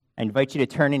I invite you to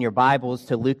turn in your Bibles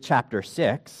to Luke chapter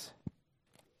 6.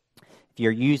 If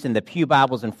you're using the pew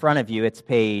Bibles in front of you, it's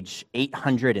page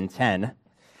 810.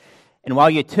 And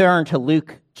while you turn to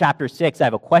Luke chapter 6, I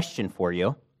have a question for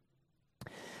you.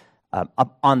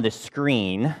 Up on the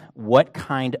screen, what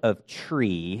kind of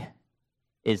tree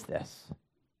is this?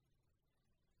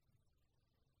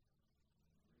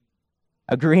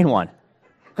 A green one.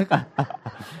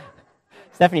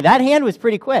 Stephanie, that hand was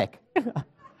pretty quick.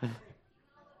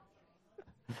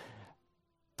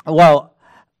 Well,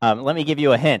 let me give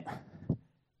you a hint.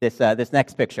 This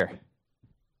next picture.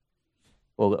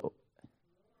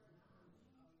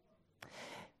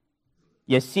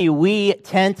 You see, we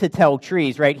tend to tell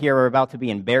trees, right here we're about to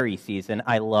be in berry season.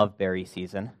 I love berry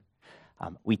season.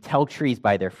 We tell trees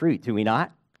by their fruit, do we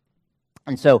not?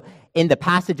 And so in the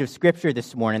passage of Scripture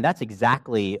this morning, that's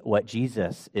exactly what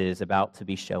Jesus is about to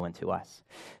be showing to us.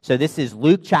 So this is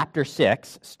Luke chapter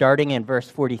 6, starting in verse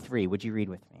 43. Would you read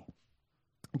with me?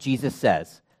 Jesus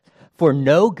says, "For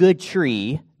no good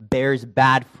tree bears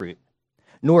bad fruit,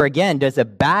 nor again does a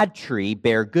bad tree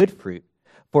bear good fruit.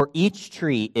 For each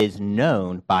tree is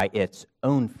known by its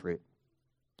own fruit.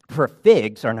 For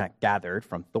figs are not gathered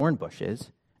from thorn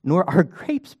bushes, nor are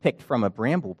grapes picked from a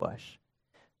bramble bush.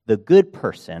 The good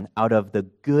person out of the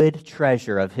good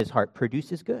treasure of his heart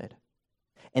produces good,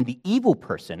 and the evil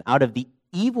person out of the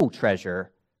evil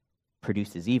treasure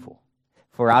produces evil.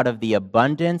 For out of the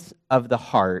abundance of the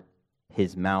heart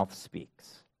his mouth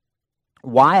speaks.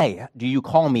 Why do you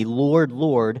call me Lord,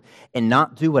 Lord, and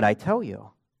not do what I tell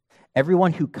you?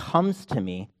 Everyone who comes to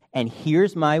me and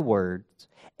hears my words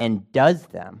and does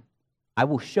them, I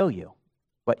will show you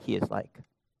what he is like.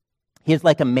 He is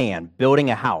like a man building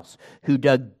a house who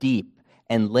dug deep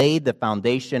and laid the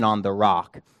foundation on the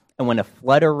rock. And when a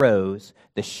flood arose,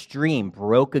 the stream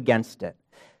broke against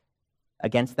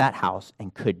that house,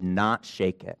 and could not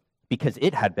shake it, because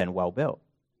it had been well built.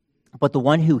 But the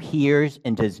one who hears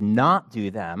and does not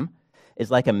do them is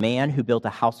like a man who built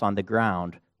a house on the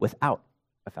ground without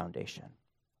a foundation.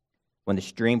 When the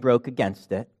stream broke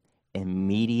against it,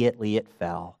 immediately it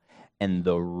fell, and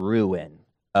the ruin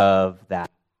of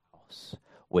that house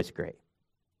was great."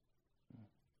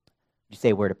 You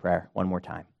say a word of prayer one more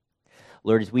time.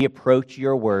 Lord, as we approach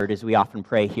your word, as we often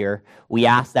pray here, we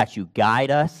ask that you guide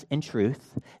us in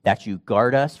truth, that you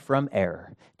guard us from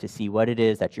error, to see what it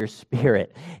is that your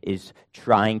Spirit is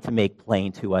trying to make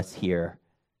plain to us here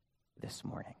this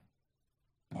morning.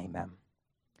 Amen.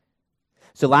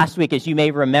 So last week, as you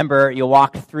may remember, you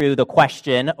walked through the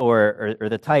question or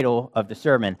the title of the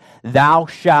sermon, "Thou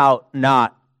shalt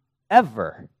not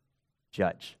ever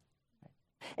judge."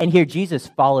 And here Jesus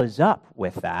follows up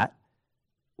with that,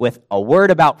 with a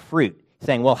word about fruit,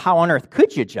 saying, well, how on earth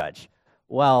could you judge?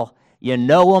 Well, you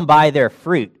know them by their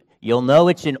fruit. You'll know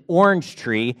it's an orange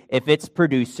tree if it's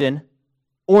producing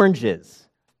oranges.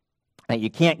 Now, you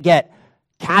can't get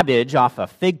cabbage off a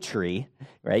fig tree,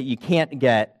 right? You can't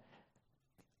get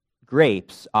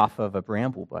grapes off of a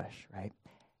bramble bush, right?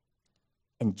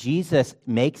 And Jesus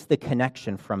makes the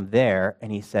connection from there,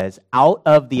 and he says, out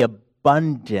of the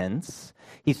abundance,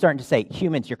 he's starting to say,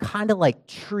 humans, you're kind of like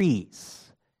trees.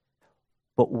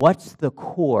 But what's the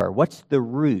core? What's the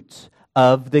root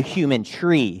of the human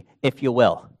tree, if you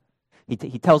will?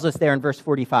 He tells us there in verse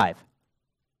 45.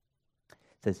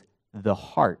 It says, the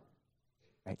heart.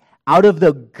 Right? Out of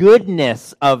the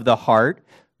goodness of the heart,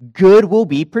 good will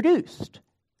be produced.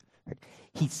 Right?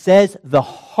 He says the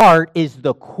heart is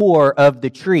the core of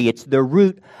the tree. It's the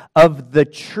root of the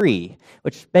tree,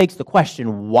 which begs the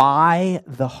question, why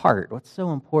the heart? What's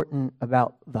so important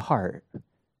about the heart?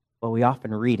 Well, we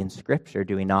often read in Scripture,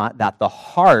 do we not, that the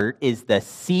heart is the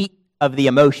seat of the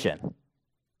emotion.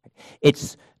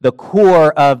 It's the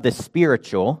core of the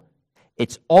spiritual.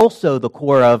 It's also the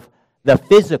core of the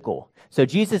physical. So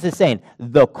Jesus is saying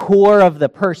the core of the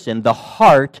person, the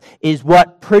heart, is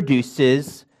what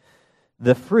produces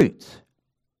the fruit.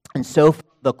 And so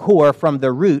the core, from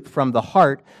the root, from the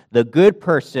heart, the good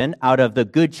person out of the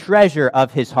good treasure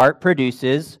of his heart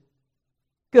produces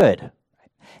good.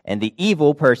 And the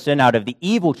evil person out of the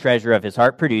evil treasure of his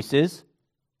heart produces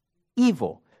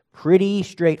evil. Pretty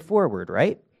straightforward,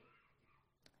 right?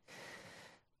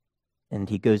 And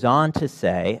he goes on to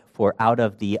say, for out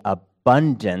of the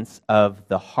abundance of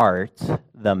the heart,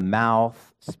 the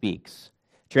mouth speaks.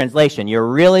 Translation, you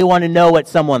really want to know what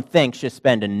someone thinks, just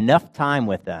spend enough time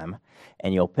with them,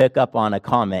 and you'll pick up on a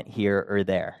comment here or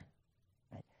there.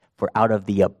 For out of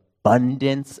the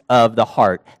abundance of the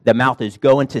heart, the mouth is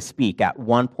going to speak at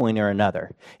one point or another.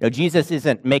 You know, Jesus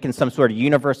isn't making some sort of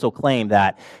universal claim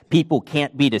that people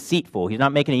can't be deceitful. He's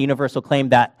not making a universal claim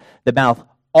that the mouth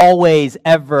always,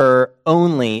 ever,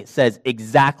 only says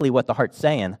exactly what the heart's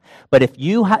saying. But if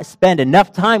you spend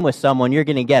enough time with someone, you're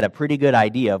going to get a pretty good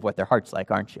idea of what their heart's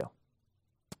like, aren't you?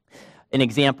 An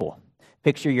example,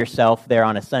 picture yourself there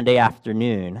on a Sunday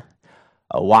afternoon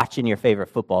watching your favorite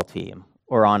football team,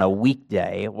 or on a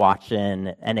weekday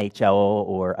watching NHL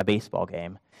or a baseball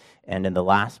game, and in the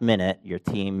last minute, your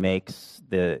team makes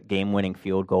the game-winning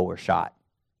field goal or shot.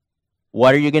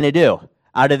 What are you going to do?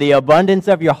 Out of the abundance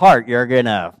of your heart, you're going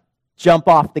to jump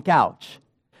off the couch.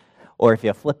 Or if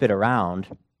you flip it around,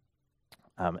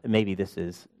 maybe this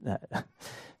is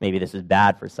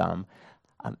bad for some.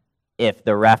 If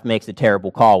the ref makes a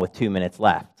terrible call with 2 minutes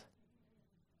left.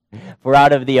 For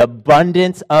out of the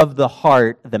abundance of the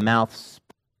heart, the mouth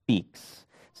speaks.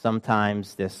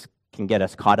 Sometimes this can get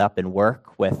us caught up in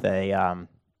work with a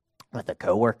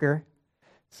coworker.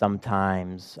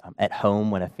 Sometimes at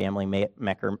home when a family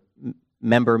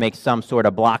member makes some sort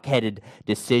of blockheaded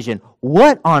decision.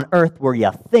 What on earth were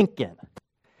you thinking?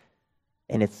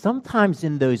 And it's sometimes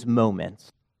in those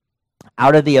moments,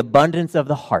 out of the abundance of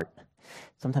the heart,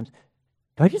 sometimes,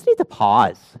 do I just need to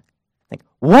pause? Like,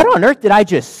 what on earth did I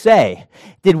just say?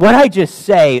 Did what I just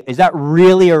say, is that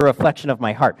really a reflection of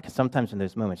my heart? Because sometimes in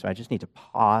those moments, I just need to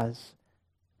pause,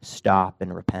 stop,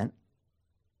 and repent.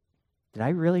 Did I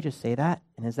really just say that?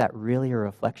 And is that really a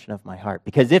reflection of my heart?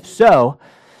 Because if so,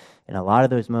 in a lot of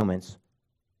those moments,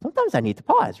 sometimes I need to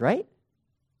pause, right?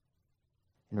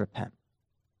 And repent.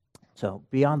 So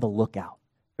be on the lookout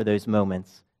for those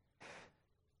moments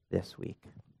this week.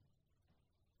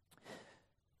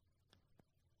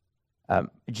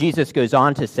 Jesus goes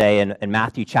on to say in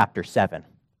Matthew chapter 7,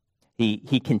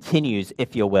 he continues,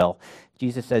 if you will.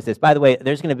 Jesus says this. By the way,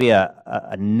 there's going to be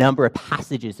a number of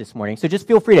passages this morning, so just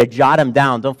feel free to jot them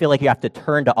down. Don't feel like you have to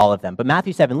turn to all of them. But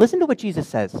Matthew 7, listen to what Jesus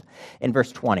says in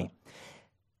verse 20.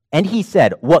 And he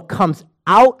said, what comes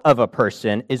out of a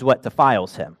person is what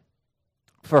defiles him.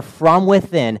 For from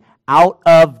within, out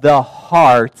of the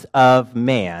heart of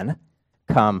man,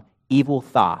 come evil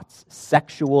thoughts,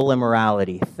 sexual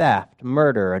immorality, theft,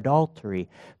 murder, adultery,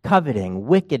 coveting,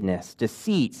 wickedness,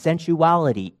 deceit,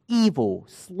 sensuality, evil,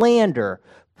 slander,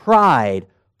 pride,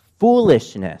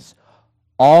 foolishness.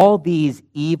 All these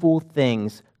evil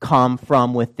things come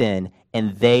from within,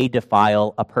 and they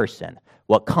defile a person.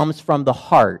 What comes from the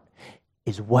heart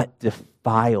is what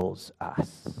defiles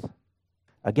us.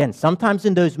 Again, sometimes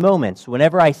in those moments,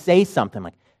 whenever I say something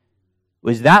like,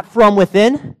 was that from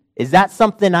within? Is that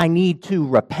something I need to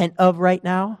repent of right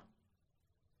now?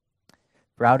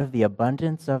 For out of the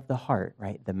abundance of the heart,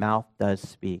 right, the mouth does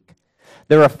speak.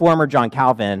 The reformer John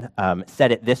Calvin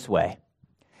said it this way.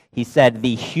 He said,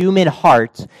 the human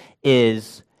heart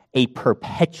is a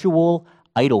perpetual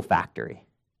idol factory,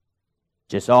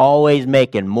 just always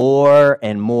making more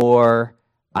and more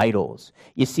idols.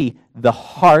 You see, the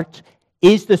heart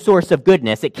is the source of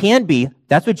goodness. It can be.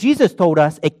 That's what Jesus told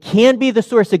us. It can be the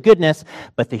source of goodness,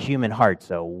 but the human heart's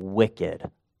a wicked,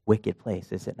 wicked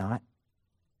place, is it not?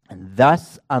 And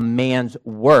thus, a man's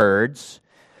words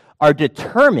are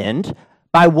determined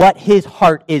by what his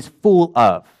heart is full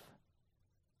of.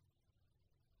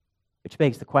 Which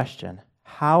begs the question,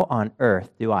 how on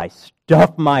earth do I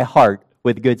stuff my heart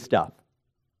with good stuff?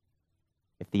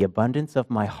 If the abundance of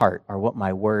my heart are what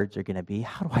my words are going to be,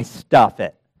 how do I stuff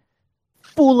it?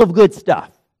 Full of good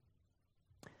stuff.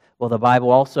 Well, the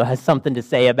Bible also has something to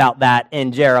say about that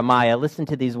in Jeremiah. Listen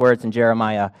to these words in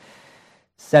Jeremiah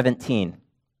 17.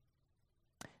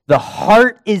 The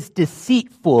heart is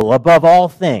deceitful above all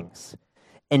things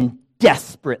and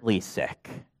desperately sick.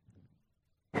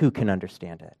 Who can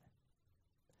understand it?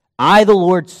 I, the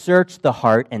Lord, search the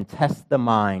heart and test the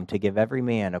mind to give every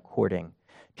man according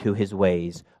to his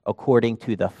ways, according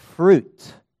to the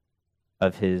fruit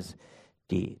of his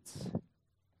deeds.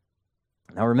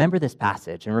 Now remember this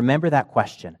passage and remember that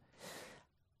question.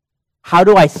 How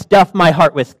do I stuff my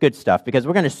heart with good stuff? Because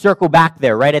we're going to circle back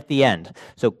there right at the end.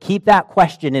 So keep that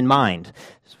question in mind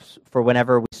for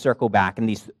whenever we circle back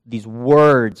in these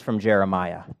words from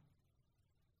Jeremiah.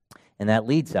 And that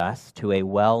leads us to a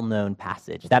well-known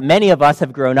passage that many of us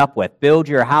have grown up with. Build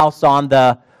your house on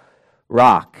the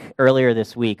rock. Earlier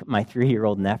this week, my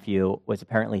 3-year-old nephew was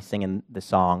apparently singing the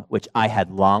song, which I had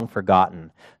long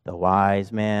forgotten. The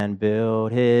wise man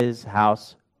built his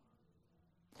house.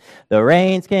 The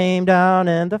rains came down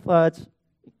and the floods.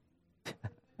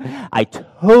 I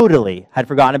totally had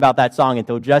forgotten about that song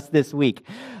until just this week,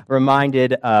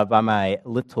 reminded by my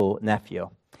little nephew.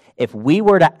 If we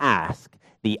were to ask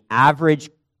the average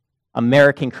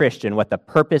American Christian what the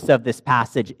purpose of this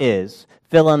passage is,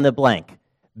 fill in the blank.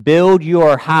 Build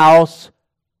your house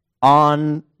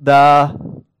on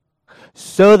the...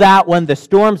 so that when the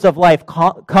storms of life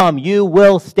come, you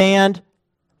will stand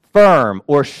firm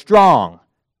or strong.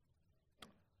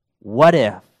 What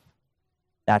if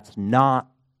that's not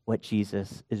what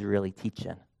Jesus is really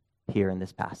teaching here in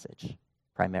this passage,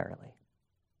 primarily?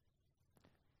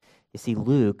 You see,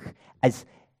 Luke, as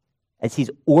he's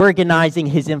organizing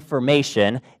his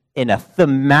information in a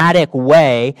thematic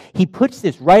way, he puts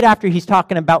this right after he's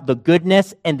talking about the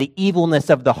goodness and the evilness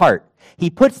of the heart. He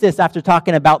puts this after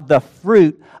talking about the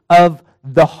fruit of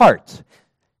the heart.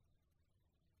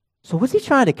 So what's he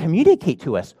trying to communicate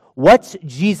to us? What's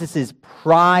Jesus'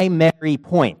 primary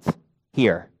point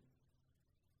here?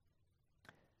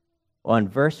 Well, in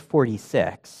verse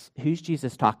 46, who's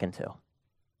Jesus talking to?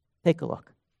 Take a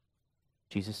look.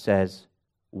 Jesus says,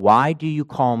 "Why do you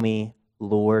call me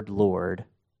Lord, Lord,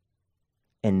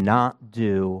 and not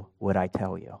do what I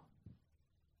tell you?"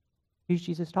 Who's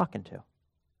Jesus talking to?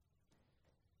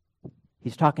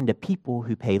 He's talking to people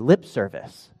who pay lip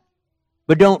service,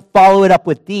 but don't follow it up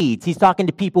with deeds. He's talking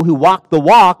to people who walk the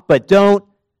walk, but don't...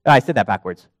 I said that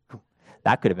backwards.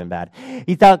 That could have been bad.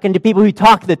 He's talking to people who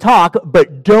talk the talk,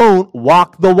 but don't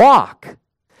walk the walk.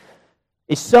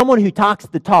 Is someone who talks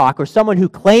the talk or someone who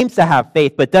claims to have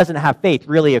faith but doesn't have faith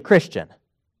really a Christian?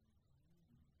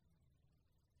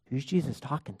 Who's Jesus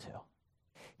talking to?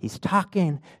 He's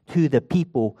talking to the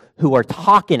people who are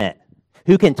talking it,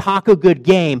 who can talk a good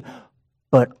game,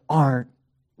 but aren't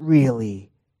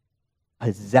really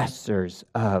possessors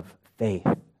of faith.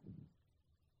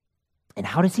 And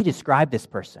how does he describe this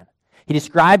person? He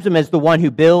describes him as the one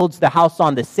who builds the house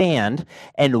on the sand.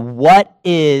 And what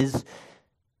is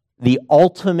the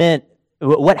ultimate,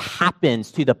 what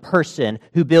happens to the person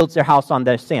who builds their house on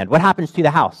the sand? What happens to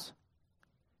the house?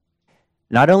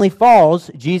 Not only falls,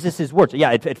 Jesus' words,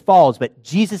 it falls, but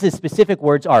Jesus' specific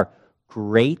words are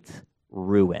great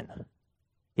ruin.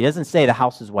 He doesn't say the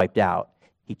house is wiped out.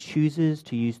 He chooses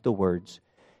to use the words,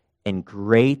 and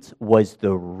great was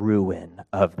the ruin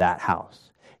of that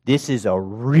house. This is a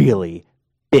really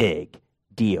big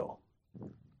deal.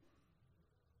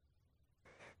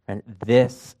 And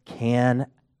this can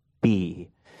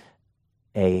be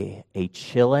a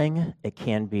chilling, it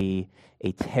can be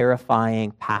a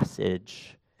terrifying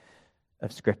passage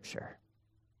of Scripture.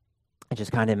 I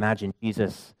just kind of imagine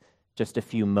Jesus just a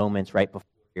few moments right before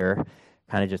here,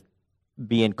 kind of just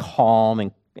being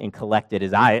calm and collected,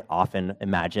 as I often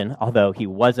imagine, although he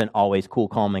wasn't always cool,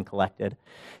 calm, and collected,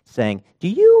 saying, "Do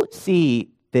you see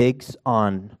figs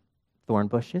on thorn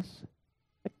bushes?"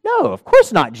 Like, "No, of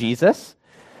course not, Jesus."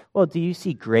 "Well, do you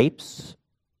see grapes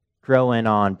growing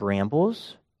on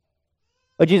brambles?"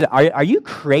 "Oh, Jesus, are you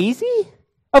crazy?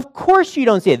 Of course you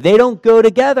don't see it. They don't go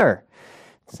together."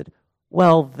 I said,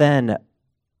 "Well, then,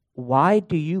 why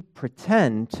do you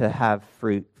pretend to have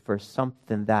fruit for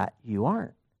something that you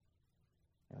aren't?"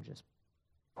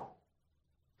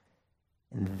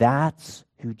 And that's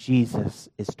who Jesus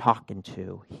is talking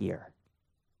to here.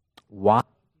 Why do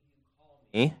you call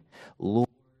me Lord,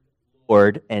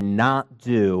 Lord, and not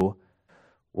do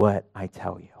what I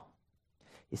tell you?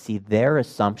 You see, their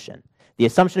assumption, the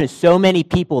assumption of so many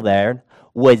people there,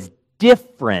 was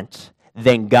different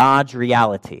than God's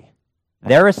reality.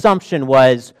 Their assumption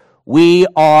was, we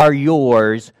are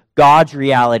yours. God's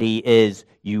reality is,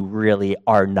 you really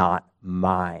are not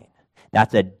mine.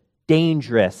 That's a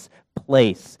dangerous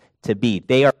place to be.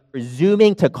 They are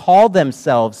presuming to call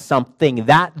themselves something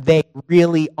that they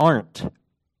really aren't.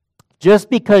 Just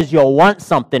because you'll want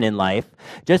something in life,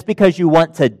 just because you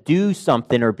want to do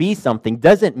something or be something,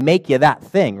 doesn't make you that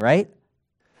thing, right?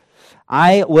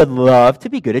 I would love to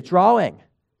be good at drawing.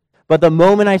 But the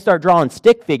moment I start drawing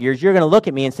stick figures, you're going to look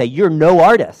at me and say, "You're no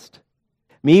artist."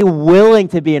 Me willing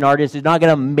to be an artist is not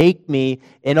going to make me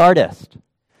an artist.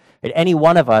 Any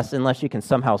one of us, unless you can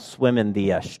somehow swim in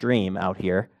the stream out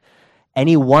here,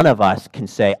 any one of us can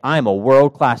say, "I'm a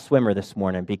world-class swimmer this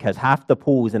morning," because half the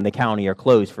pools in the county are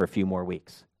closed for a few more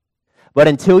weeks. But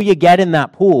until you get in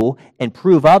that pool and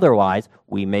prove otherwise,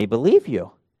 we may believe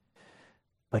you.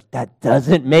 But that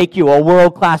doesn't make you a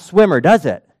world-class swimmer, does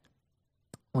it?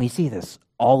 We see this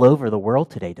all over the world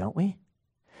today, don't we?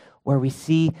 Where we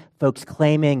see folks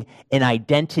claiming an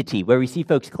identity, where we see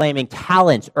folks claiming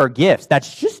talents or gifts that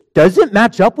just doesn't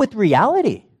match up with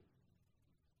reality.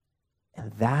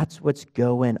 And that's what's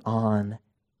going on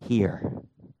here.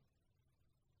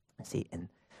 See, and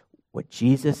what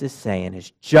Jesus is saying is,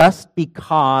 just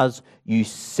because you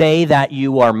say that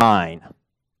you are mine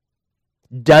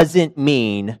doesn't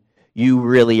mean you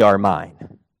really are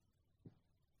mine.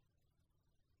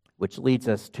 Which leads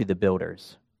us to the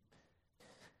builders.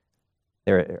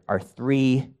 There are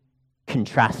three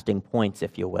contrasting points,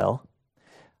 if you will.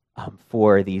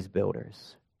 for these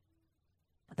builders.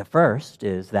 The first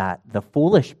is that the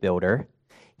foolish builder,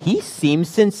 he seems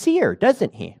sincere,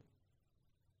 doesn't he?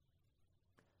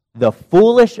 The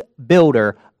foolish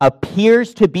builder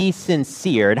appears to be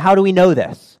sincere. And how do we know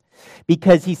this?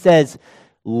 Because he says,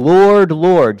 Lord,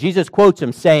 Lord. Jesus quotes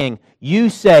him saying, you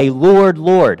say, Lord,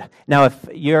 Lord. Now, if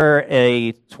you're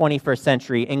a 21st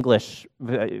century English,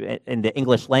 in the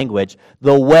English language,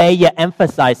 the way you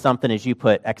emphasize something is you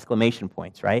put exclamation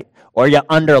points, right? Or you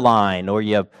underline, or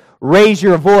you raise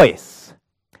your voice.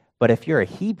 But if you're a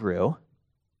Hebrew,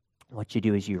 what you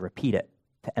do is you repeat it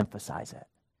to emphasize it.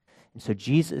 And so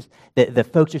Jesus, the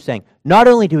folks are saying, not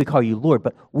only do we call you Lord,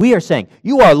 but we are saying,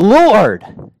 you are Lord.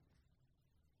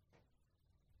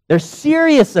 They're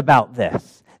serious about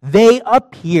this. They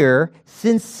appear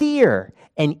sincere.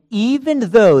 And even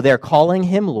though they're calling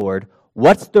him Lord,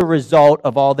 what's the result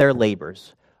of all their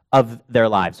labors, of their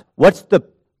lives? What's the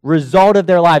result of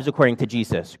their lives according to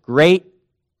Jesus? Great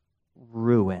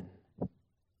ruin.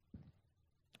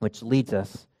 Which leads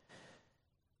us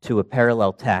to a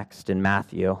parallel text in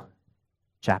Matthew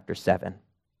chapter 7,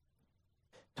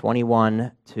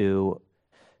 21 to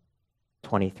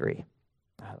 23.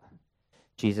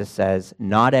 Jesus says,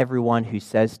 not everyone who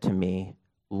says to me,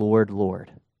 Lord,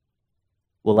 Lord,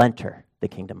 will enter the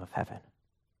kingdom of heaven,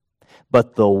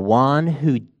 but the one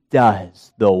who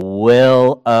does the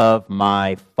will of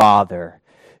my Father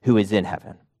who is in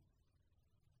heaven.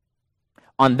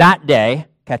 On that day,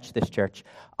 catch this, church,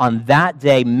 on that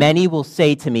day, many will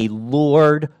say to me,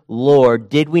 Lord, Lord,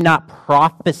 did we not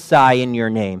prophesy in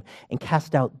your name and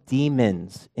cast out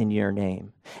demons in your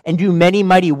name and do many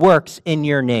mighty works in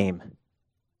your name?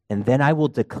 And then I will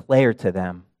declare to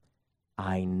them,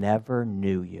 I never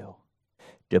knew you.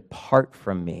 Depart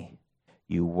from me,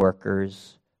 you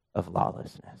workers of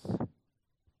lawlessness. You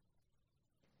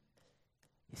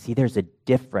see, there's a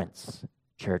difference,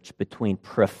 church, between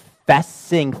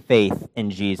professing faith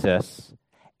in Jesus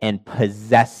and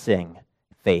possessing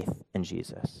faith in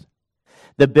Jesus.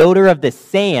 The builder of the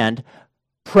sand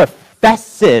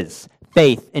professes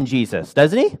faith in Jesus,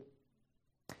 doesn't he?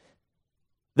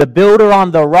 The builder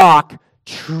on the rock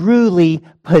truly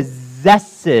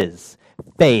possesses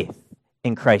faith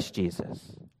in Christ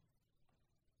Jesus.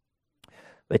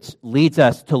 Which leads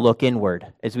us to look inward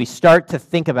as we start to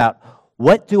think about,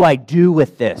 what do I do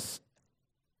with this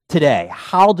today?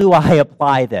 How do I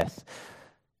apply this?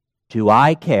 Do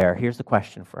I care? Here's the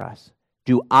question for us.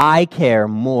 Do I care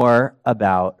more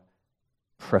about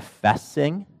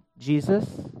professing Jesus,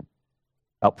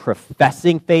 about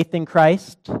professing faith in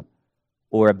Christ,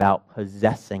 or about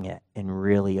possessing it and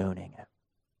really owning it?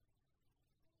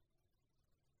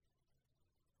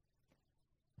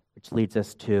 Which leads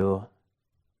us to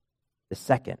the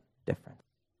second difference.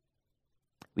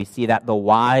 We see that the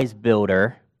wise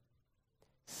builder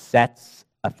sets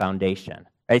a foundation.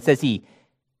 Right? It says he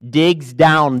digs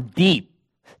down deep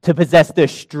to possess the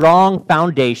strong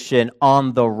foundation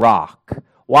on the rock.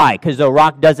 Why? Because the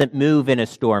rock doesn't move in a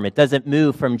storm. It doesn't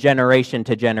move from generation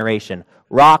to generation.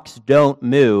 Rocks don't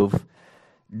move.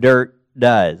 Dirt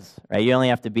does. Right? You only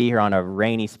have to be here on a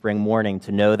rainy spring morning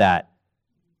to know that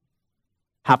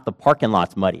half the parking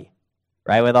lot's muddy,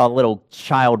 right? With all the little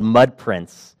child mud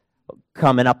prints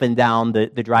coming up and down the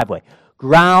driveway.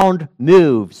 Ground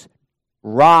moves.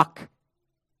 Rock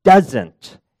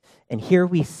doesn't. And here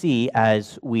we see,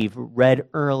 as we've read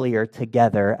earlier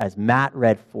together, as Matt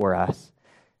read for us,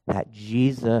 that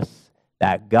Jesus,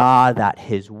 that God, that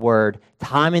his word,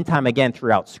 time and time again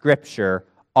throughout Scripture,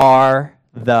 are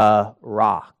the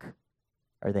rock.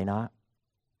 Are they not?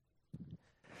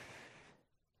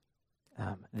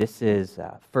 This is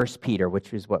 1 Peter,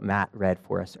 which is what Matt read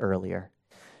for us earlier.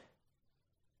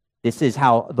 This is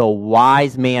how the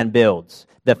wise man builds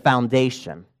the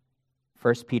foundation.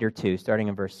 1 Peter 2, starting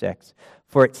in verse 6.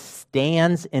 For it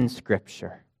stands in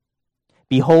Scripture,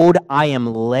 behold, I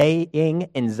am laying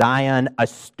in Zion a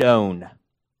stone,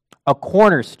 a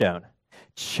cornerstone,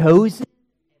 chosen,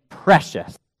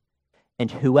 precious, and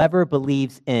whoever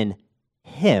believes in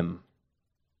him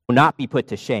will not be put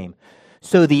to shame.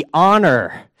 So the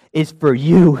honor is for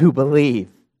you who believe.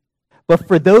 But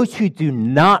for those who do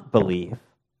not believe,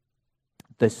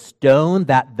 the stone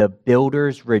that the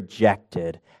builders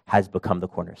rejected has become the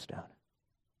cornerstone.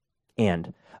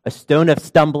 And a stone of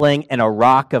stumbling and a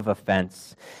rock of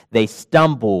offense. They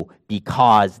stumble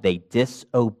because they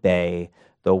disobey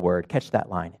the word. Catch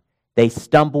that line. They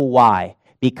stumble, why?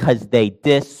 Because they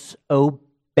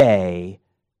disobey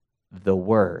the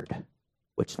word.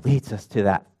 Which leads us to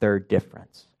that third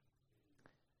difference.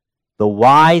 The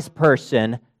wise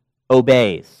person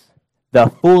obeys. The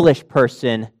foolish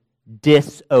person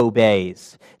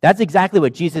disobeys. That's exactly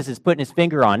what Jesus is putting his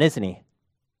finger on, isn't he?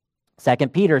 2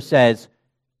 Peter says,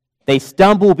 they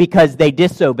stumble because they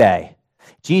disobey.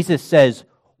 Jesus says,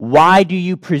 why do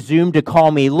you presume to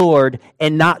call me Lord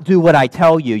and not do what I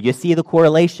tell you? You see the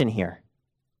correlation here.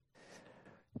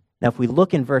 Now, if we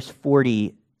look in verse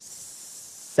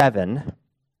 47,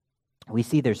 we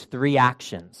see there's three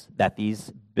actions that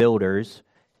these builders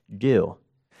do.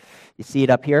 You see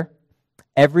it up here?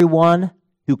 Everyone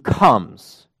who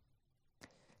comes,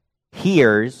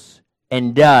 hears,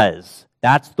 and does.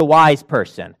 That's the wise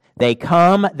person. They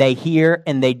come, they hear,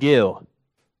 and they do.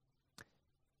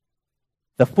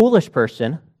 The foolish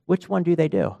person, which one do?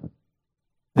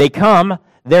 They come,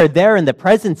 they're there in the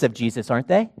presence of Jesus, aren't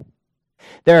they?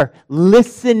 They're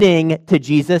listening to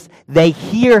Jesus. They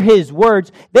hear his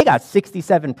words. They got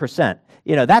 67%.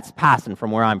 That's passing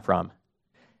from where I'm from.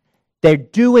 They're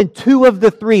doing two of the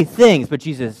three things, but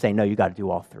Jesus is saying, no, you got to do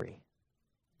all three.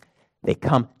 They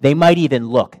come, they might even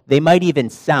look, they might even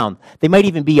sound, they might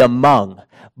even be among,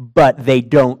 but they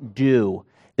don't do.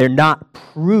 They're not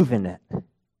proving it.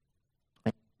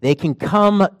 They can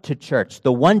come to church.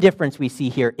 The one difference we see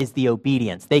here is the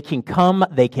obedience. They can come,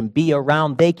 they can be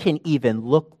around, they can even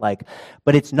look like,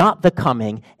 but it's not the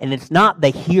coming and it's not the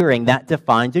hearing that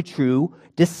defines a true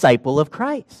disciple of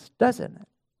Christ, doesn't it?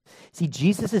 See,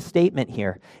 Jesus' statement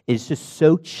here is just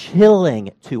so chilling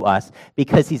to us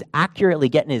because he's accurately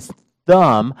getting his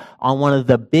thumb on one of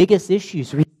the biggest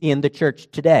issues we see in the church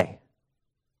today.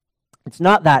 It's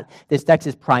not that this text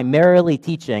is primarily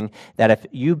teaching that if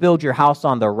you build your house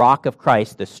on the rock of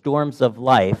Christ, the storms of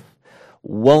life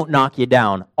won't knock you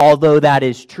down. Although that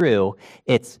is true,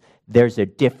 there's a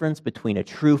difference between a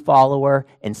true follower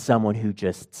and someone who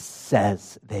just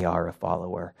says they are a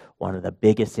follower. One of the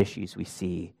biggest issues we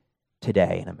see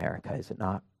today in America, is it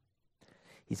not?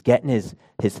 He's getting his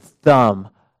thumb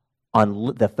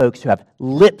on the folks who have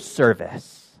lip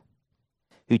service,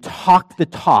 who talk the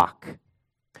talk,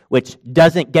 which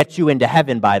doesn't get you into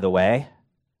heaven, by the way.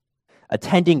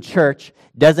 Attending church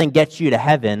doesn't get you to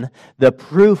heaven. The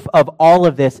proof of all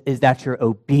of this is that you're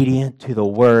obedient to the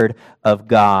word of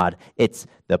God. It's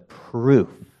the proof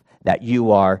that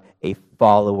you are a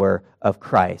follower of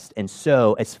Christ. And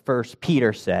so, as 1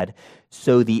 Peter said,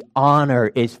 so the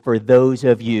honor is for those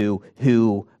of you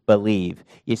who believe.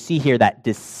 You see here that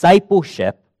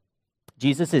discipleship,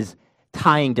 Jesus is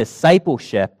tying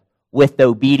discipleship with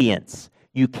obedience.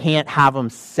 You can't have them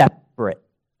separate.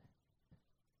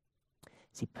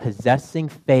 See, possessing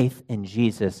faith in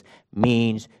Jesus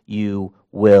means you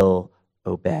will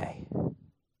obey.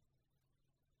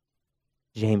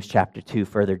 James chapter 2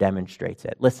 further demonstrates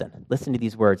it. Listen to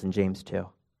these words in James 2.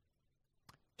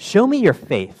 Show me your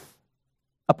faith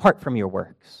apart from your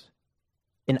works,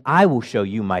 and I will show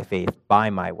you my faith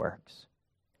by my works.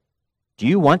 Do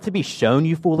you want to be shown,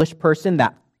 you foolish person,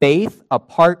 that faith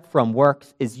apart from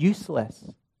works is useless?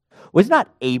 Was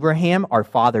not Abraham, our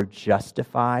father,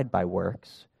 justified by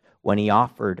works when he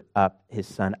offered up his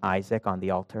son Isaac on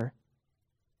the altar?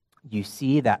 You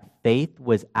see that faith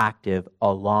was active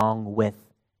along with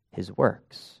his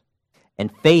works.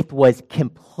 And faith was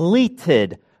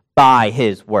completed by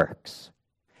his works.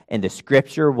 And the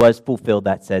scripture was fulfilled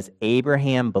that says,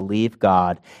 Abraham believed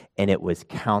God, and it was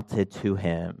counted to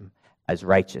him as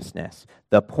righteousness.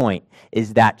 The point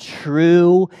is that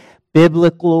true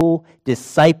biblical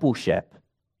discipleship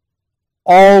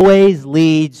always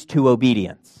leads to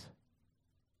obedience.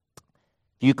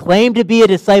 If you claim to be a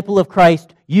disciple of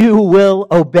Christ, you will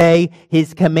obey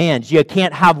his commands. You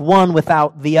can't have one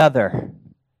without the other.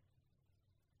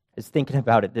 I was thinking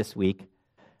about it this week.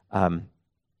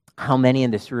 How many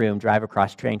in this room drive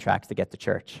across train tracks to get to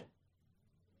church?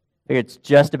 I figure it's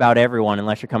just about everyone,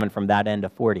 unless you're coming from that end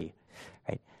of 40.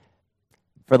 Right?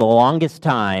 For the longest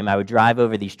time, I would drive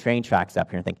over these train tracks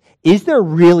up here and think, is there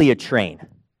really a train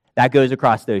that goes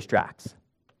across those tracks?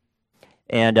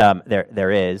 And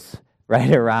there is,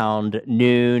 right around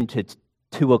noon to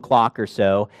 2 o'clock or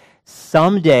so.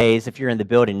 Some days, if you're in the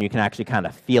building, you can actually kind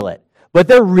of feel it. But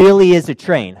there really is a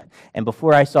train. And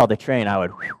before I saw the train, I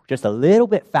would just a little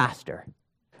bit faster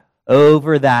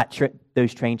over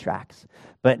those train tracks.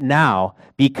 But now,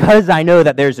 because I know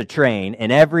that there's a train,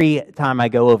 and every time I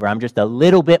go over, I'm just a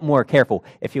little bit more careful.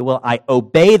 If you will, I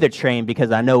obey the train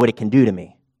because I know what it can do to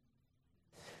me.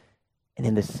 And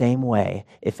in the same way,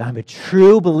 if I'm a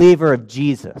true believer of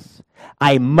Jesus,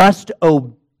 I must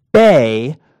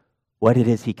obey what it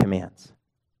is he commands.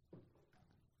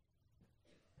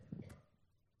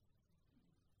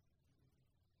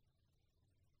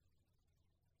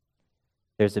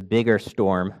 There's a bigger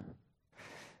storm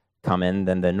coming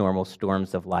than the normal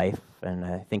storms of life. And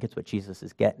I think it's what Jesus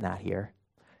is getting at here.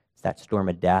 It's that storm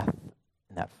of death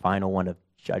and that final one of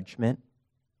judgment,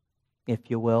 if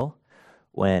you will,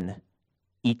 when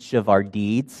each of our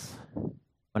deeds,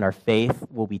 when our faith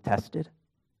will be tested.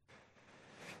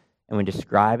 And when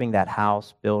describing that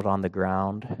house built on the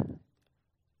ground,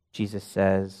 Jesus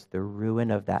says the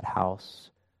ruin of that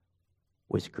house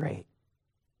was great.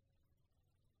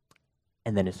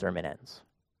 And then his sermon ends.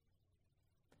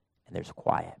 And there's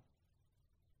quiet.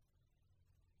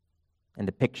 And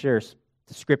the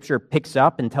scripture picks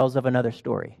up and tells of another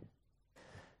story.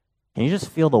 Can you just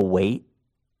feel the weight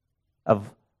of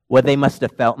what they must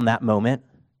have felt in that moment?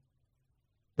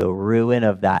 The ruin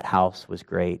of that house was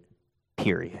great,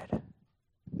 period.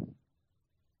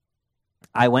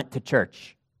 I went to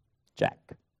church. Check.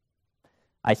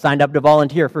 I signed up to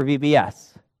volunteer for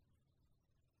VBS.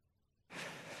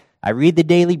 I read the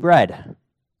daily bread.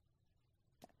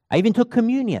 I even took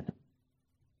communion.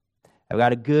 I've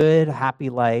got a good, happy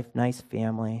life, nice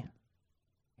family.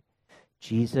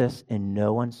 Jesus, in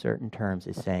no uncertain terms,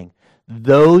 is saying,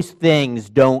 those things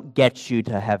don't get you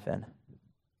to heaven.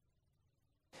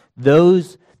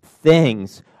 Those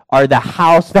things are the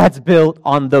house that's built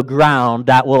on the ground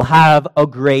that will have a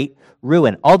great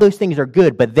ruin. All those things are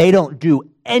good, but they don't do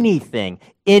anything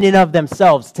in and of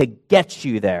themselves to get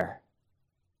you there.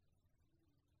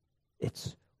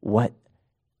 It's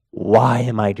why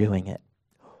am I doing it?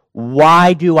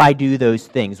 Why do I do those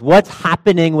things? What's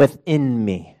happening within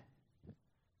me?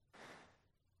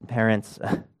 Parents,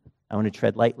 I want to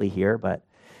tread lightly here, but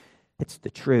it's the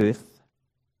truth.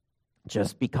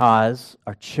 Just because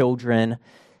our children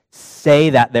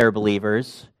say that they're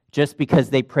believers, just because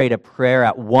they prayed a prayer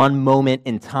at one moment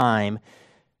in time,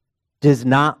 does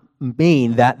not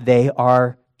mean that they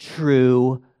are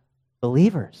true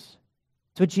believers.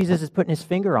 That's what Jesus is putting his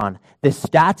finger on. The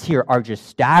stats here are just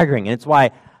staggering, and it's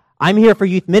why I'm here for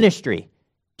youth ministry.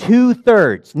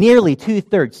 Nearly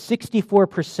two-thirds,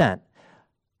 64%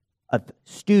 of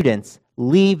students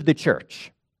leave the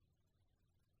church.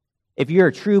 If you're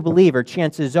a true believer,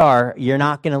 chances are you're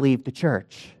not going to leave the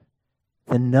church.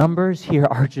 The numbers here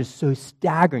are just so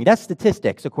staggering. That's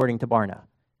statistics, according to Barna.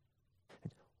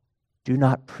 Do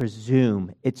not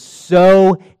presume. It's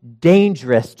so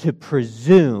dangerous to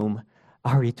presume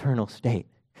our eternal state.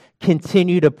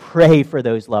 Continue to pray for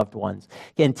those loved ones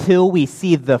until we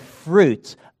see the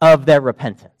fruit of their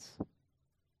repentance.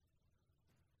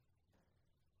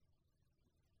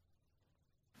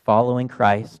 Following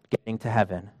Christ, getting to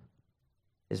heaven,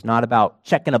 is not about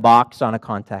checking a box on a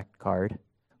contact card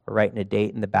or writing a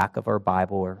date in the back of our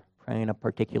Bible or praying a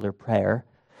particular prayer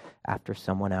after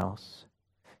someone else.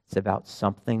 It's about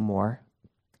something more.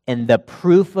 And the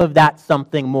proof of that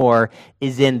something more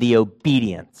is in the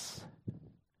obedience.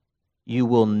 You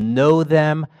will know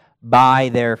them by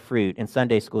their fruit. In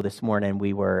Sunday school this morning,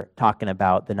 we were talking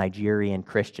about the Nigerian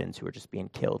Christians who are just being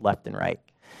killed left and right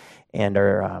and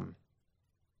are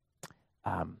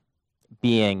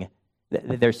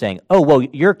they're saying, oh, well,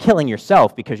 you're killing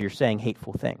yourself because you're saying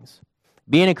hateful things.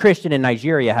 Being a Christian in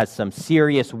Nigeria has some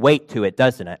serious weight to it,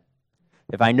 doesn't it?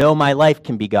 If I know my life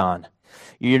can be gone.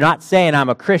 You're not saying I'm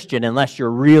a Christian unless you're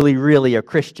really, really a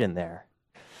Christian there.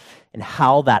 And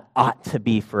how that ought to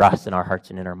be for us in our hearts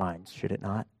and in our minds, should it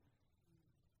not?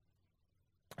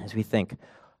 As we think,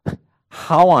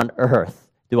 how on earth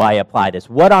do I apply this?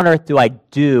 What on earth do I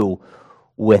do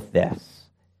with this?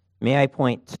 May I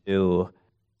point to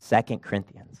 2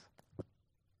 Corinthians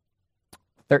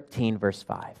 13, verse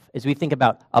 5. As we think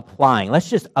about applying, let's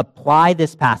just apply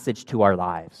this passage to our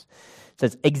lives. It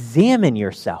says, examine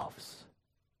yourselves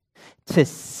to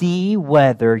see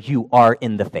whether you are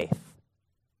in the faith.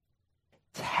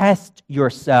 Test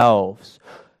yourselves.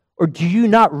 Or do you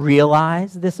not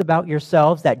realize this about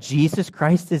yourselves, that Jesus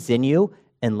Christ is in you,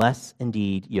 unless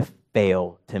indeed you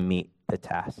fail to meet the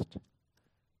test?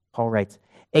 Paul writes,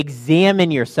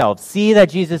 examine yourselves. See that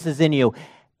Jesus is in you,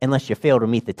 unless you fail to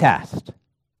meet the test.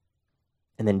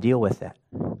 And then deal with it.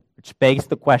 Which begs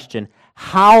the question,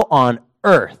 how on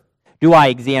earth do I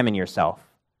examine yourself?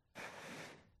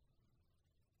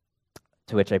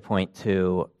 To which I point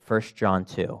to 1 John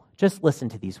 2. Just listen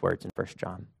to these words in 1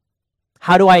 John.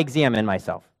 How do I examine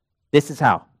myself? This is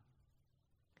how.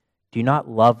 Do not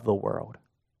love the world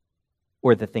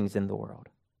or the things in the world.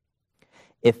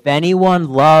 If anyone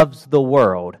loves the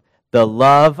world, the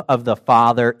love of the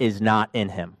Father is not in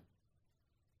him.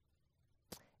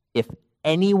 If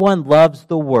anyone loves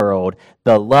the world,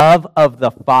 the love of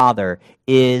the Father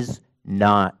is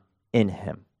not in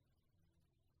him.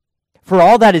 For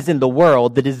all that is in the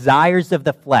world, the desires of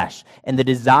the flesh and the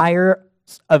desires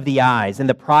of the eyes and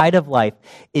the pride of life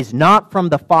is not from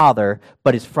the Father,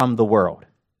 but is from the world.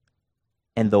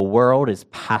 And the world is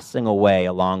passing away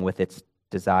along with its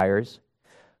desires.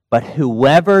 But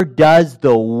whoever does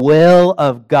the will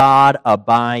of God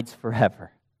abides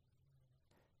forever.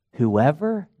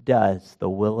 Whoever does the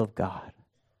will of God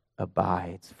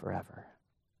abides forever.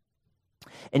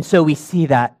 And so we see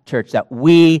that, church, that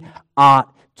we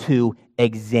ought to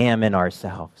examine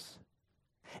ourselves.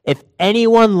 If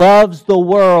anyone loves the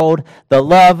world, the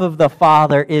love of the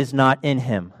Father is not in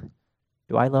him.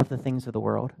 Do I love the things of the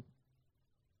world?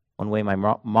 One way my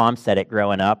mom said it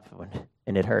growing up,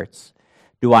 and it hurts.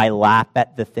 Do I laugh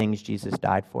at the things Jesus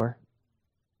died for?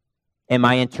 Am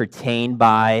I entertained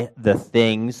by the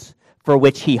things for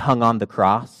which he hung on the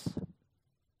cross?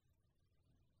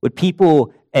 Would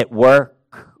people at work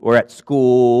or at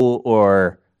school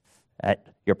or at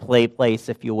your play place,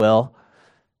 if you will,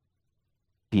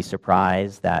 be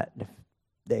surprised that if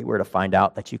they were to find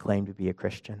out that you claim to be a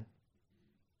Christian?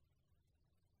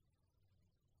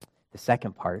 The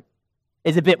second part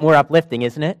is a bit more uplifting,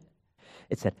 isn't it?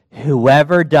 It said,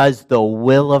 whoever does the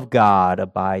will of God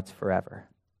abides forever.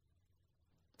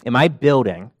 Am I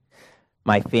building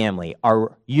my family?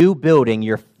 Are you building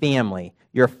your family,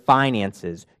 your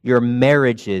finances, your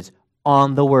marriages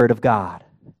on the Word of God?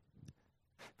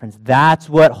 Friends, that's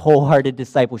what wholehearted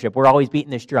discipleship, we're always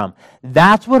beating this drum.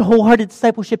 That's what wholehearted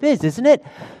discipleship is, isn't it?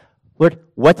 Lord,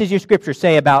 what does your scripture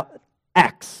say about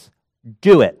X?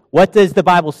 Do it. What does the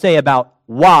Bible say about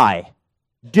Y?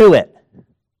 Do it.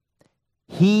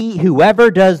 Whoever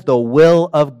does the will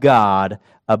of God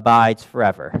abides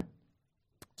forever.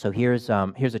 So here's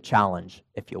a challenge,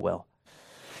 if you will.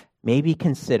 Maybe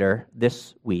consider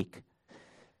this week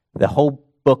the whole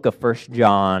book of 1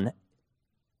 John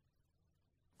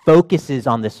focuses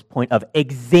on this point of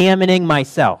examining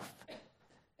myself.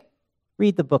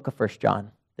 Read the book of 1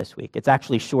 John this week. It's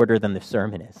actually shorter than the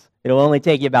sermon is. It'll only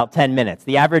take you about 10 minutes.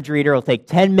 The average reader will take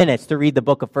 10 minutes to read the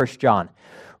book of 1 John.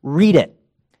 Read it.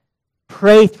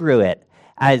 Pray through it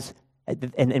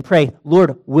and pray,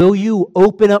 Lord, will you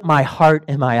open up my heart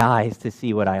and my eyes to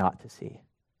see what I ought to see?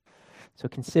 So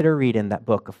consider reading that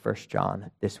book of 1 John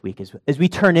this week as we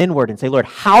turn inward and say, Lord,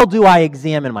 how do I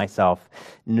examine myself?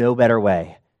 No better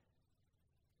way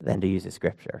than to use the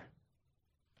scripture.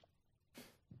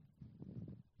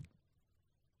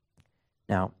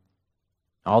 Now,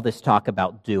 all this talk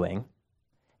about doing,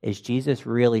 is Jesus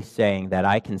really saying that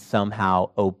I can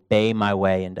somehow obey my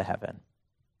way into heaven?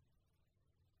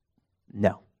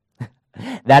 No.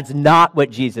 That's not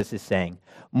what Jesus is saying.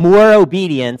 More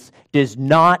obedience does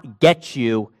not get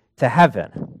you to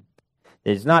heaven.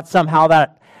 It's not somehow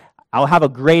that I'll have a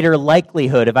greater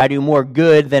likelihood if I do more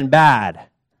good than bad.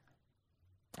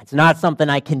 It's not something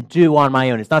I can do on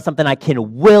my own. It's not something I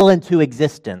can will into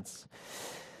existence.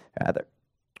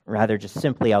 Rather just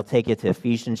simply, I'll take you to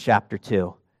Ephesians chapter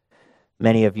 2.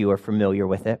 Many of you are familiar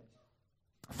with it.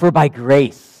 For by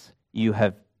grace you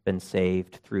have been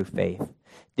saved through faith.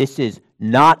 This is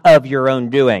not of your own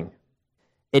doing.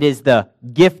 It is the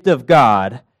gift of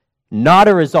God, not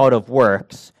a result of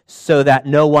works, so that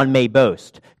no one may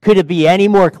boast. Could it be any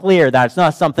more clear that it's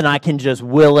not something I can just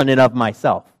will in and of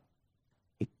myself?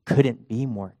 It couldn't be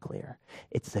more clear.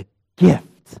 It's a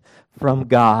gift from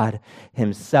God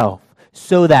himself,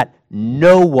 so that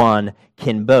no one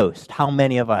can boast. How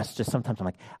many of us just sometimes I'm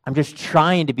like, I'm just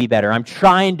trying to be better. I'm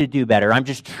trying to do better. I'm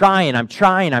just trying,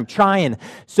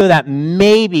 so that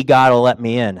maybe God will let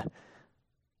me in.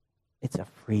 It's a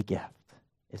free gift,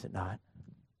 is it not?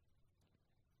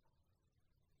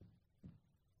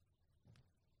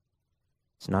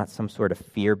 It's not some sort of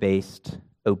fear-based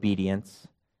obedience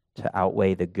to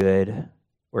outweigh the good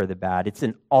or the bad. It's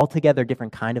an altogether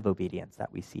different kind of obedience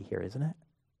that we see here, isn't it?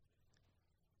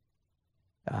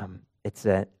 It's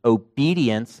an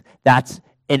obedience that's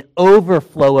an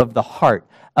overflow of the heart,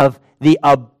 of the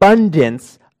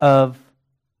abundance of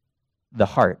the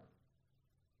heart.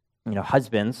 You know,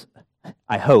 husbands,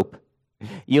 I hope,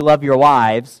 you love your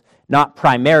wives not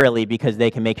primarily because they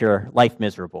can make your life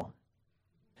miserable,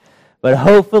 but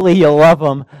hopefully you'll love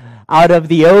them out of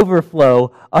the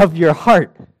overflow of your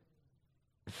heart,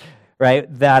 right?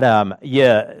 That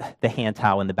the hand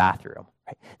towel in the bathroom,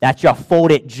 right? That you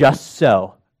fold it just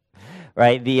so.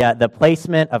 Right, the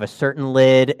placement of a certain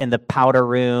lid in the powder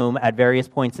room at various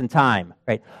points in time.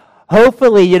 Right,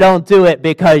 hopefully you don't do it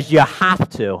because you have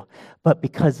to, but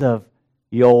because of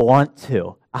you'll want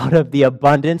to, out of the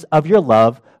abundance of your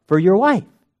love for your wife.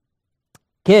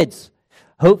 Kids,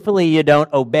 hopefully you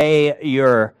don't obey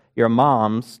your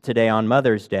moms today on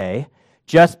Mother's Day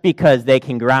just because they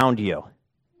can ground you,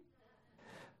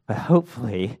 but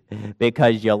hopefully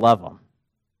because you love them.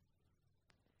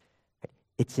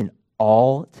 It's an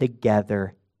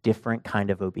altogether different kind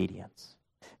of obedience.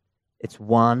 It's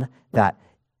one that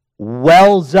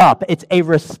wells up. It's a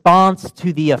response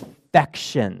to the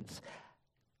affections.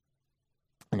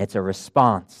 And it's a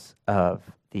response of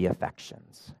the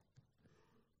affections.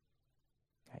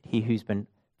 He who's been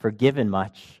forgiven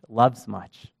much loves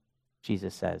much,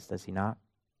 Jesus says, does he not?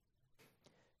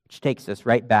 Which takes us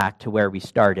right back to where we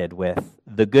started with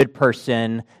the good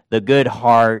person, the good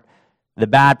heart, the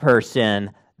bad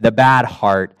person, the bad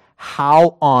heart.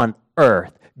 How on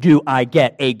earth do I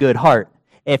get a good heart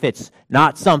if it's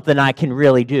not something I can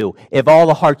really do? If all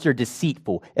the hearts are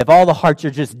deceitful, if all the hearts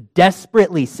are just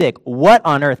desperately sick, what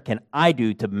on earth can I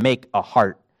do to make a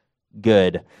heart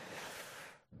good?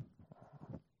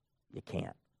 You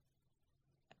can't.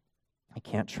 You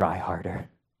can't try harder.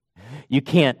 You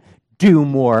can't do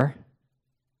more.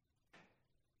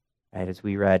 Right, as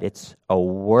we read, it's a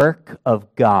work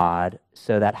of God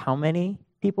so that how many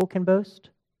people can boast?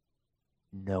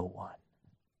 No one.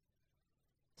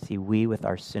 See, we with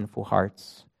our sinful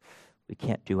hearts, we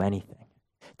can't do anything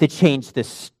to change the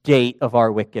state of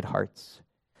our wicked hearts.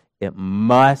 It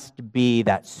must be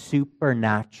that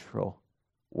supernatural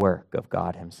work of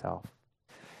God himself.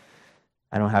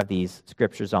 I don't have these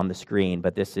scriptures on the screen,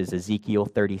 but this is Ezekiel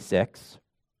 36,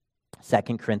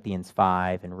 2 Corinthians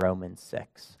 5, and Romans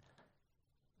 6.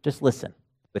 Just listen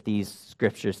with these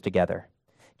scriptures together.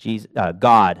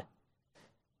 God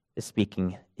is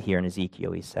speaking here in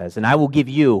Ezekiel, he says, "And I will give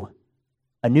you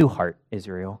a new heart,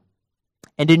 Israel,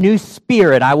 and a new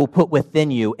spirit I will put within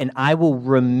you, and I will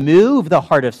remove the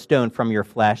heart of stone from your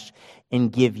flesh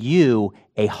and give you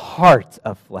a heart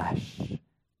of flesh.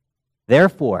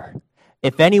 Therefore,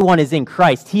 if anyone is in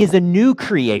Christ, he is a new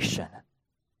creation.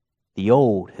 The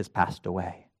old has passed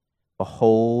away.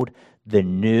 Behold, the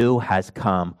new has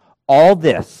come. All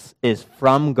this is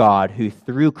from God, who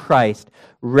through Christ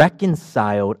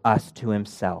reconciled us to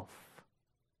himself.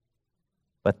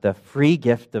 But the free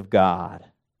gift of God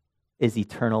is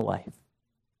eternal life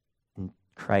in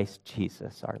Christ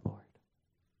Jesus our Lord."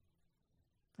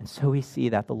 And so we see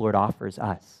that the Lord offers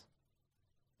us,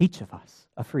 each of us,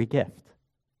 a free gift.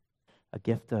 A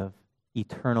gift of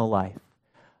eternal life,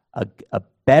 a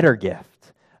better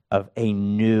gift of a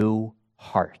new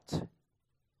heart.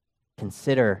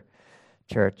 Consider,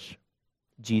 church,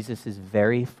 Jesus'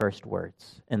 very first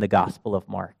words in the Gospel of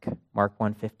Mark, Mark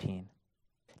 1:15.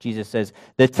 Jesus says,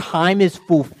 "The time is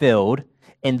fulfilled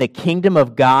and the kingdom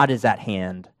of God is at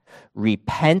hand.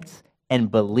 Repent and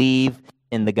believe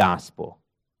in the gospel."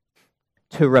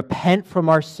 To repent from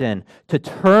our sin, to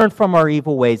turn from our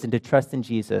evil ways, and to trust in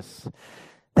Jesus.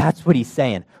 That's what he's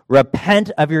saying.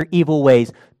 Repent of your evil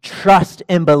ways. Trust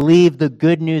and believe the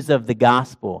good news of the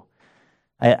gospel.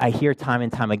 I hear time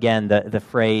and time again the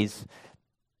phrase,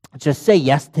 just say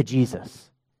yes to Jesus.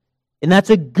 And that's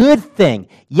a good thing.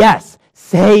 Yes,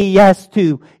 say yes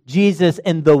to Jesus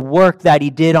and the work that he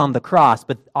did on the cross.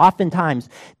 But oftentimes,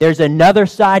 there's another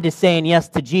side to saying yes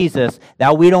to Jesus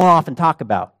that we don't often talk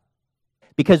about.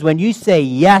 Because when you say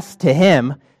yes to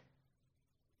him,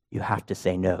 you have to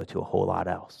say no to a whole lot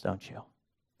else, don't you?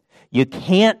 You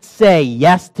can't say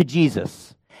yes to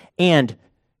Jesus and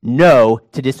no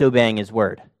to disobeying his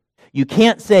word. You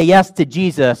can't say yes to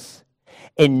Jesus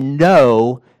and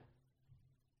no,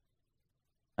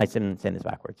 I'm saying this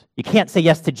backwards. You can't say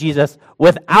yes to Jesus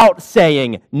without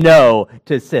saying no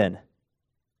to sin.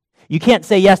 You can't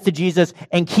say yes to Jesus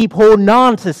and keep holding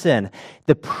on to sin.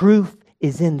 The proof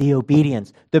is in the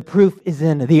obedience. The proof is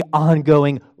in the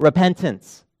ongoing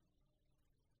repentance.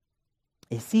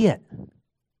 You see it?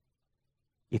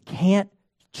 You can't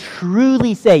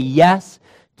truly say yes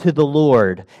to the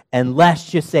Lord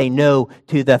unless you say no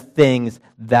to the things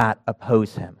that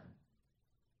oppose him.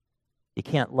 You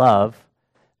can't love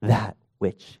that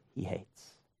which he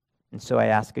hates. And so I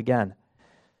ask again,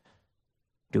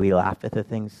 do we laugh at the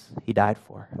things he died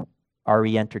for? Are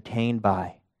we entertained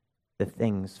by the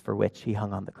things for which he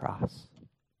hung on the cross?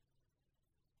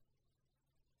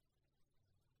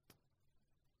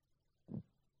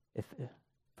 If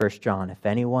 1 John, if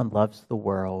anyone loves the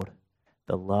world,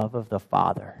 the love of the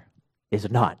Father is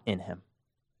not in him.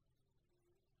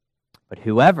 But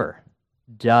whoever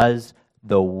does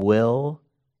the will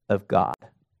of God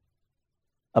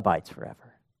abides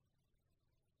forever.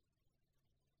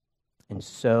 And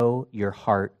so your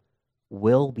heart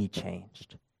will be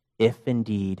changed if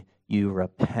indeed you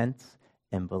repent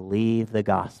and believe the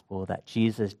gospel that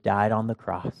Jesus died on the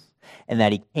cross and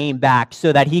that he came back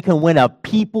so that he can win a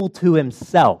people to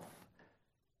himself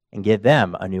and give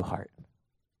them a new heart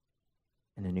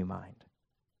and a new mind.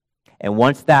 And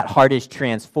once that heart is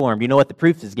transformed, you know what the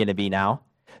proof is going to be now?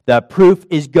 The proof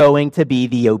is going to be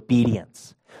the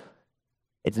obedience.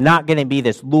 It's not going to be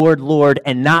this Lord, Lord,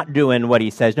 and not doing what he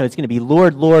says. No, it's going to be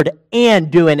Lord, Lord, and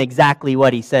doing exactly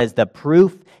what he says. The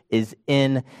proof is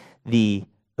in the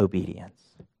obedience.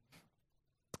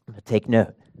 Take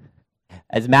note.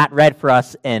 As Matt read for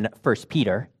us in 1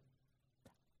 Peter,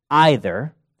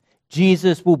 either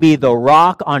Jesus will be the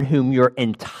rock on whom your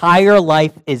entire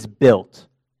life is built,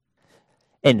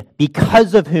 and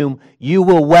because of whom you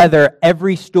will weather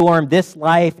every storm, this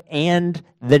life and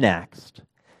the next,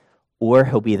 or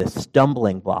he'll be the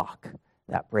stumbling block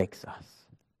that breaks us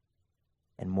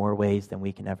in more ways than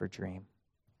we can ever dream.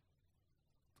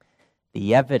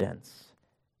 The evidence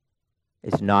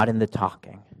is not in the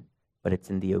talking, but it's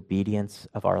in the obedience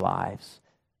of our lives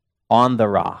on the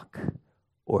rock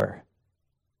or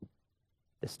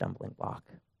the stumbling block.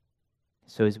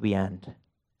 So as we end,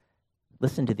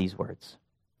 listen to these words.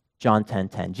 John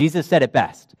 10:10. Jesus said it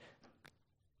best.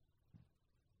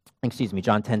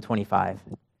 John 10:25.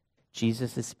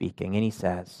 Jesus is speaking, and he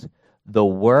says, "The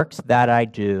works that I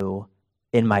do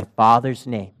in my Father's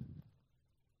name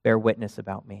bear witness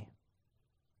about me.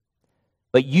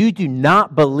 But you do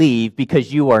not believe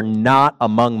because you are not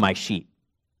among my sheep."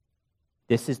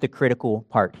 This is the critical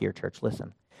part here, church.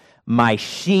 Listen. "My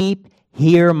sheep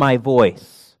hear my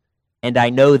voice, and I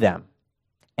know them,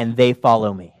 and they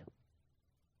follow me.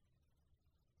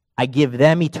 I give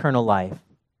them eternal life,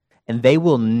 and they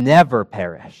will never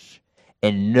perish,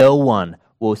 and no one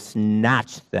will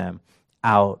snatch them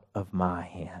out of my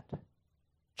hand."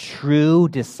 True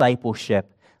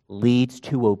discipleship leads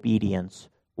to obedience.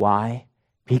 Why?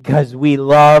 Because we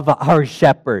love our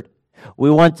shepherd.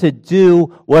 We want to do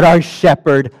what our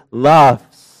shepherd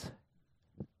loves.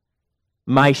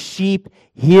 "My sheep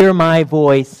hear my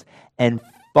voice and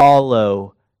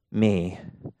follow me."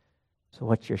 So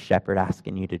what's your shepherd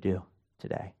asking you to do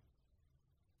today?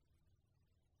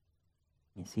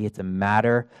 You see, it's a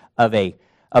matter of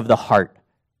the heart,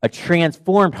 a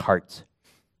transformed heart.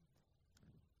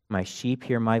 "My sheep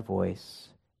hear my voice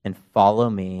and follow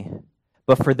me.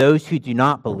 But for those who do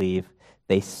not believe,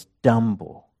 they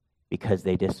stumble because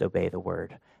they disobey the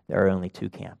word." There are only two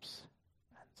camps.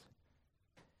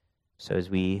 So as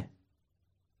we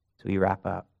wrap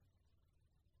up,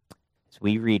 as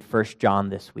we read 1 John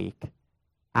this week,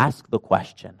 ask the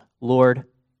question, Lord,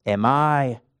 am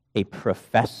I a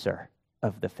professor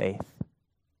of the faith?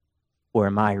 Or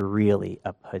am I really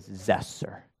a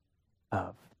possessor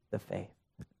of the faith?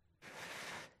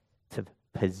 To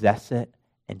possess it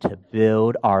and to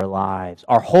build our lives,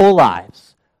 our whole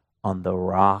lives, on the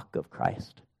rock of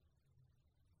Christ.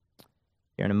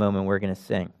 Here in a moment, we're going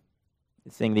to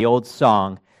sing the old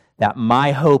song that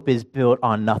my hope is built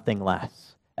on nothing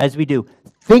less. As we do,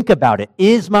 think about it.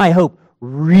 Is my hope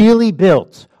really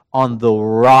built on the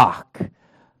rock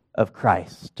of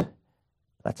Christ?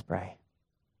 Let's pray.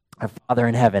 Our Father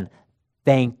in heaven,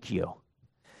 thank you.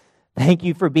 Thank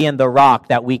you for being the rock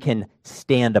that we can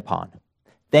stand upon.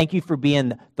 Thank you for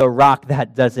being the rock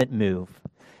that doesn't move.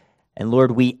 And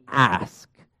Lord, we ask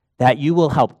that you will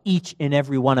help each and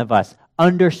every one of us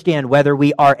understand whether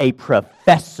we are a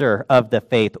professor of the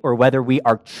faith or whether we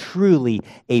are truly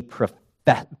a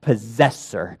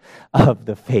possessor of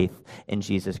the faith in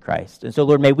Jesus Christ. And so,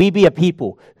 Lord, may we be a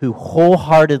people who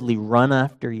wholeheartedly run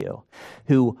after you,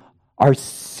 who are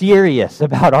serious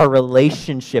about our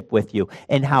relationship with you,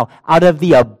 and how out of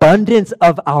the abundance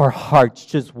of our hearts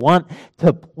just want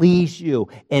to please you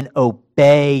and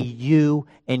obey you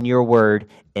and your word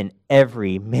in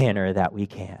every manner that we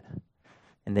can.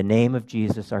 In the name of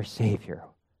Jesus, our Savior,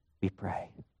 we pray.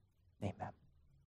 Amen.